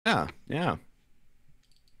Yeah, yeah.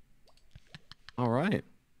 All right.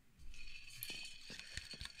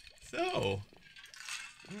 So,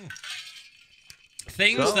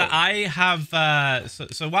 things that I have.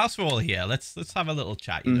 So whilst we're all here, let's have a little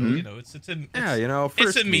chat. You know, it's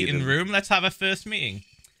a meeting room. Let's have a first meeting.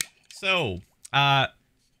 So,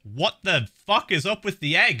 what the fuck is up with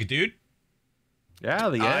the egg, dude? Yeah,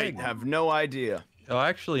 the egg. I have no idea. Oh,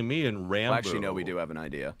 actually, me and Ranboo. Well, actually, no, we do have an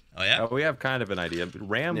idea. Oh yeah. We have kind of an idea.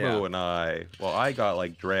 Ranboo and I. Well, I got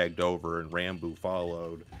like dragged over, and Ranboo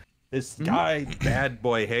followed. This guy, Bad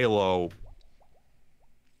Boy Halo.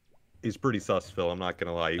 He's pretty sus, Phil. I'm not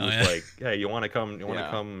gonna lie. He was like, "Hey, you want to come? You want to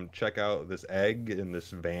come check out this egg in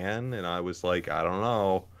this van?" And I was like, "I don't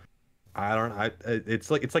know.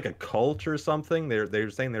 It's like a cult or something. They're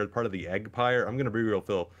saying they're part of the egg pyre. I'm gonna be real,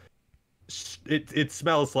 Phil. It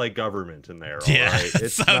smells like government in there. All right?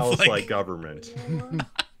 It smells like government.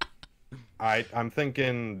 I'm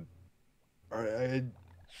thinking. I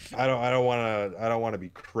don't want to be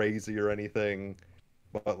crazy or anything,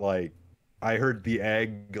 but like I heard the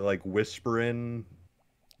egg like whispering.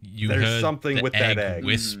 There's something with that egg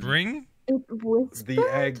whispering. It whispered? The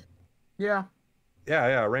egg. Yeah.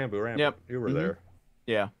 Yeah, Ranboo. Yep. You were there.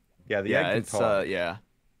 Yeah. Yeah, the egg can talk. Yeah.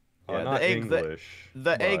 Yeah, not the egg, English.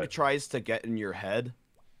 The egg tries to get in your head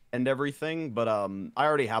and everything, but I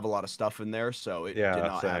already have a lot of stuff in there, so it did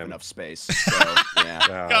not have enough space. So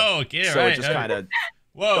yeah. Oh, okay, so it just kind of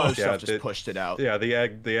stuff just pushed it out. Yeah, the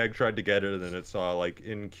egg tried to get it, and it saw like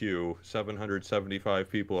in queue, 775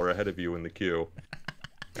 people are ahead of you in the queue,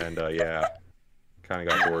 and yeah, kind of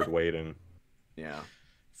got bored waiting. Yeah.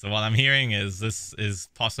 So what I'm hearing is this is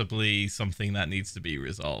possibly something that needs to be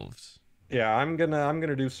resolved. Yeah, I'm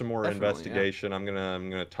gonna do some more investigation. Yeah. I'm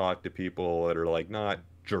gonna talk to people that are like not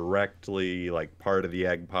directly like part of the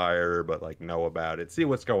egg pyre, but like know about it. See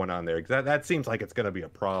what's going on there. Because that seems like it's gonna be a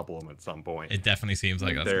problem at some point. It definitely seems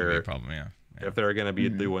like that's gonna be a problem. Yeah. If they're gonna be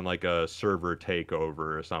doing like a server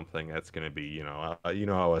takeover or something, that's gonna be you know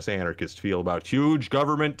how us anarchists feel about huge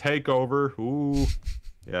government takeover. Ooh,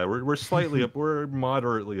 yeah, we're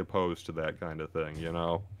moderately opposed to that kind of thing. You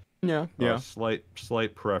know. Yeah, yeah.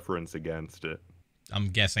 Slight preference against it. I'm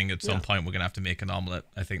guessing at some point we're gonna have to make an omelet.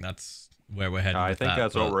 I think that's where we're heading. I think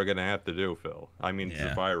that's what we're gonna have to do, Phil. I mean,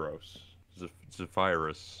 Yeah. Zephyros.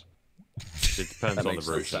 Zephyrus. It depends on the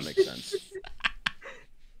version. That makes sense.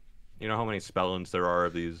 You know how many spellings there are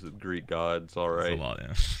of these Greek gods, all right? That's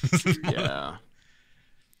a lot, yeah. Yeah.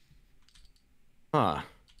 Huh.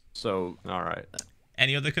 So. All right.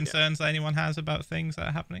 Any other concerns that anyone has about things that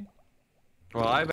are happening? Well, I've